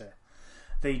lot better.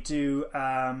 They do.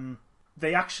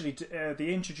 They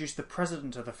introduced the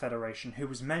president of the Federation, who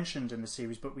was mentioned in the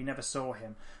series, but we never saw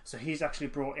him. So he's actually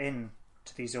brought in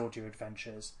to these audio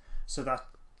adventures, so that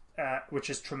which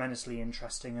is tremendously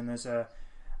interesting. And there's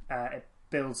it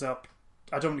builds up.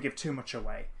 I don't want to give too much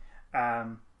away.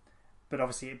 But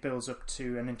obviously it builds up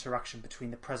to an interaction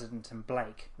between the President and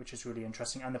Blake, which is really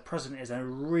interesting. And the President is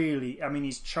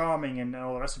he's charming and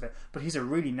all the rest of it, but he's a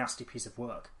really nasty piece of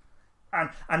work. And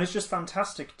it's just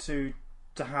fantastic to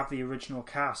have the original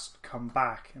cast come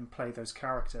back and play those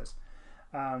characters.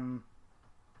 And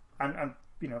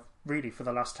really for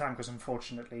the last time, because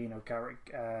unfortunately,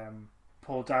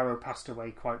 Paul Darrow passed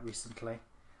away quite recently,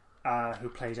 who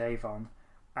played Avon,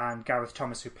 and Gareth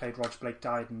Thomas, who played Roger Blake,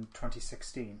 died in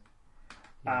 2016.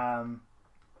 Yeah.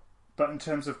 But in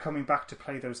terms of coming back to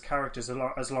play those characters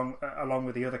along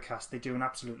with the other cast, they do an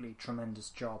absolutely tremendous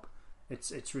job.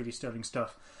 It's really sterling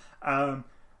stuff.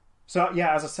 So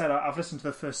yeah, as I said, I've listened to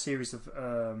the first series of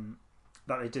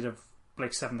that they did of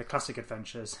Blake 7, the classic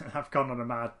adventures, and I've gone on a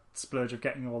mad splurge of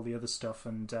getting all the other stuff,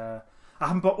 and I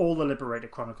haven't bought all the Liberator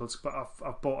Chronicles, but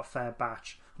I've bought a fair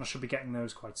batch, and I should be getting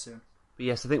those quite soon. But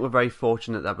yes, I think we're very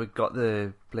fortunate that we got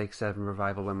the Blake 7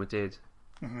 revival when we did.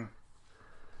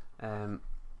 Mm-hmm.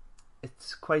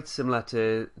 It's quite similar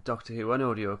to Doctor Who on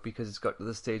audio because it's got to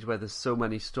the stage where there's so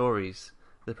many stories,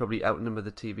 they probably outnumber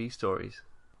the TV stories.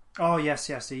 Oh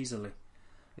yes, easily.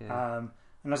 Yeah.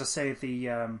 And as I say,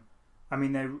 I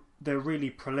mean they're really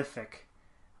prolific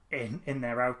in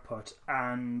their output,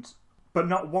 but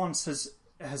not once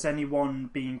has anyone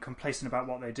been complacent about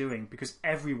what they're doing, because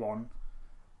everyone,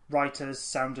 writers,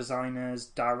 sound designers,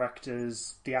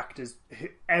 directors, the actors,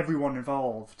 everyone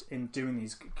involved in doing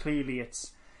these, clearly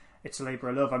it's a labour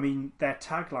of love. I mean, their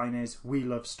tagline is "We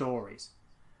love stories,"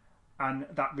 and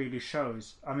that really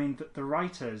shows. I mean, the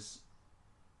writers,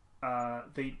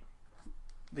 they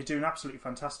do an absolutely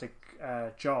fantastic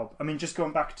job. I mean, just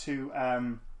going back to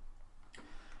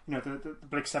the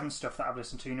Blake 7 stuff that I've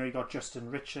listened to. You got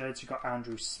Justin Richards, you got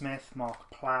Andrew Smith,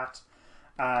 Mark Platt,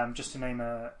 just to name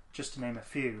a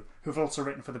few, who've also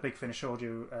written for the Big Finish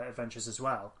audio adventures as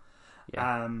well.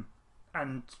 Yeah.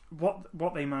 And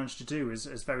what they managed to do as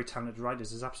very talented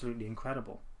writers is absolutely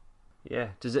incredible. Yeah.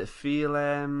 Does it feel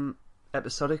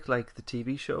episodic like the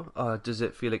TV show, or does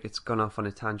it feel like it's gone off on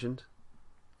a tangent?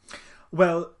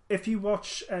 Well, if you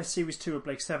watch Series 2 of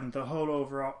Blake 7, the whole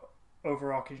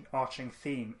overarching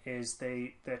theme is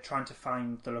they're trying to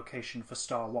find the location for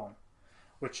Star 1,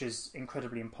 which is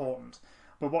incredibly important.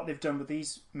 But what they've done with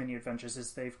these mini adventures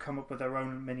is they've come up with their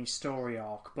own mini story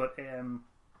arc, but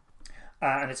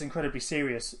and it's incredibly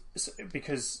serious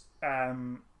because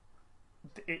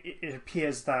it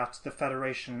appears that the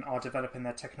Federation are developing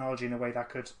their technology in a way that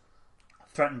could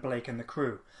threaten Blake and the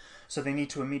crew. So they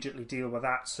need to immediately deal with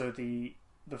that. So the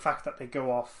fact that they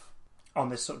go off on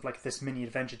this sort of like this mini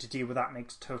adventure to deal with that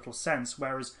makes total sense.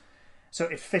 Whereas, so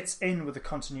it fits in with the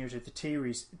continuity of the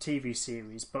TV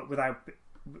series, but without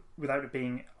it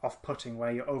being off-putting,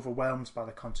 where you're overwhelmed by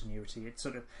the continuity.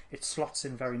 It slots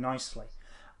in very nicely.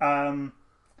 A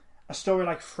story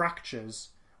like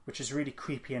Fractures, which is really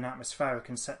creepy and atmospheric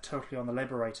and set totally on the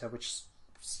Liberator, which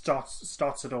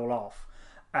starts it all off.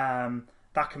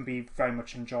 That can be very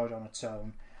much enjoyed on its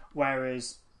own.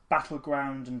 Whereas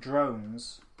Battleground and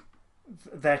Drones,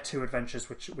 they're two adventures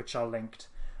which are linked.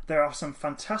 There are some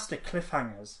fantastic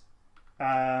cliffhangers.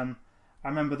 I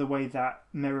remember the way that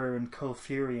Mirror and Cold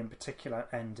Fury in particular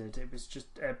ended. It was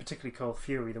just particularly Cold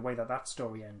Fury, the way that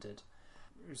story ended.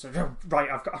 It was like, right,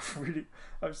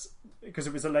 because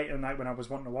it was a later night when I was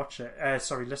wanting to watch it.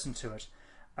 Listen to it.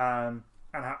 And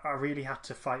I really had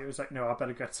to fight. It was like, no, I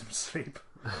better get some sleep.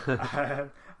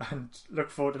 And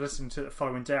look forward to listening to it the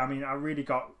following day. I mean, I really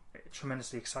got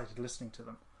tremendously excited listening to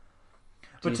them.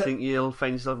 Do you think you'll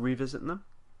find yourself revisiting them?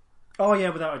 Oh yeah,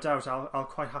 without a doubt. I'll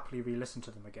quite happily re-listen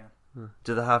to them again.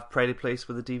 Do they have Pride of Place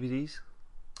with the DVDs?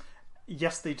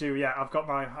 Yes, they do. Yeah, I've got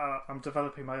I'm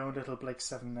developing my own little Blake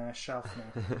 7 shelf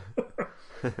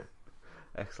now.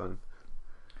 Excellent.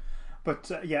 But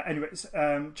anyways,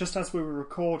 just as we were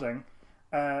recording,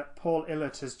 Paul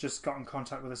Illett has just got in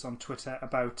contact with us on Twitter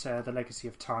about The Legacy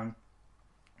of Time,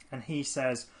 and he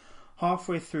says,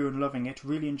 halfway through and loving it,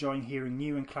 really enjoying hearing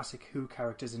new and classic Who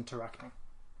characters interacting.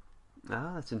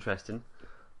 Ah, that's interesting.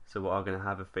 So we are going to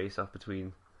have a face-off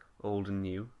between old and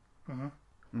new,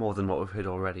 more than what we've heard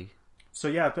already. So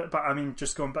yeah, but I mean,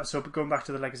 just going back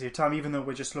to The Legacy of Time, even though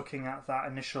we're just looking at that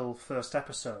initial first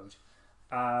episode,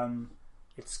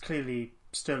 it's clearly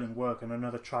sterling work and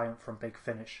another triumph from Big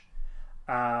Finish.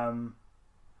 And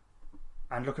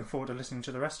looking forward to listening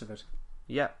to the rest of it.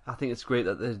 Yeah, I think it's great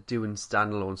that they're doing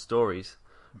standalone stories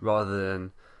rather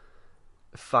than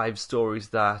 5 stories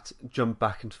that jump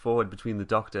back and forward between the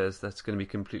Doctors. That's going to be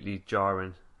completely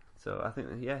jarring. So I think,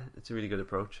 yeah, it's a really good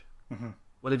approach. Mm-hmm.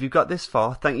 Well, if you've got this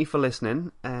far, thank you for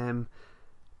listening.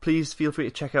 Please feel free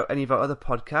to check out any of our other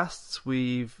podcasts.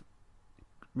 We've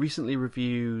recently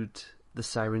reviewed The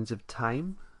Sirens of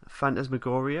Time,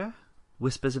 Phantasmagoria,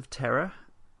 Whispers of Terror,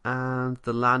 and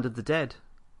The Land of the Dead,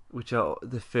 which are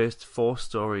the first 4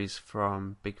 stories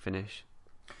from Big Finish.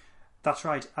 That's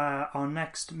right. Our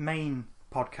next main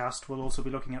podcast will also be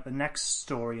looking at the next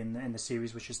story in the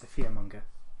series, which is The Fearmonger.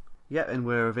 Yeah, and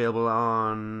we're available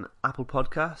on Apple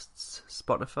Podcasts,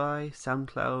 Spotify,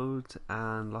 SoundCloud,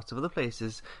 and lots of other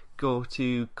places. Go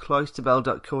to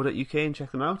cloisterbell.co.uk and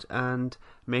check them out, and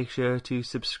make sure to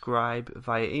subscribe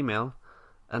via email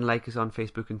and like us on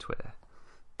Facebook and Twitter.